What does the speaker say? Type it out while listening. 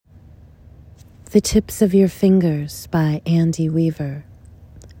The Tips of Your Fingers by Andy Weaver.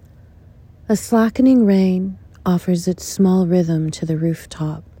 A slackening rain offers its small rhythm to the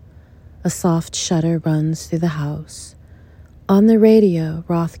rooftop. A soft shudder runs through the house. On the radio,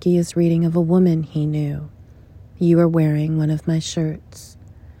 Rothke is reading of a woman he knew. You are wearing one of my shirts.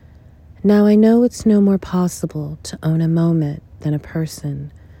 Now I know it's no more possible to own a moment than a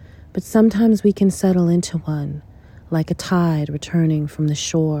person, but sometimes we can settle into one, like a tide returning from the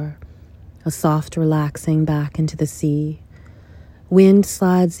shore, a soft relaxing back into the sea. Wind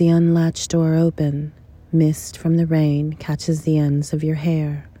slides the unlatched door open. Mist from the rain catches the ends of your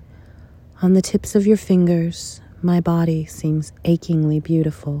hair. On the tips of your fingers, my body seems achingly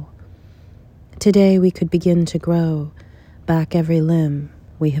beautiful. Today we could begin to grow back every limb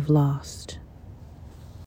we have lost.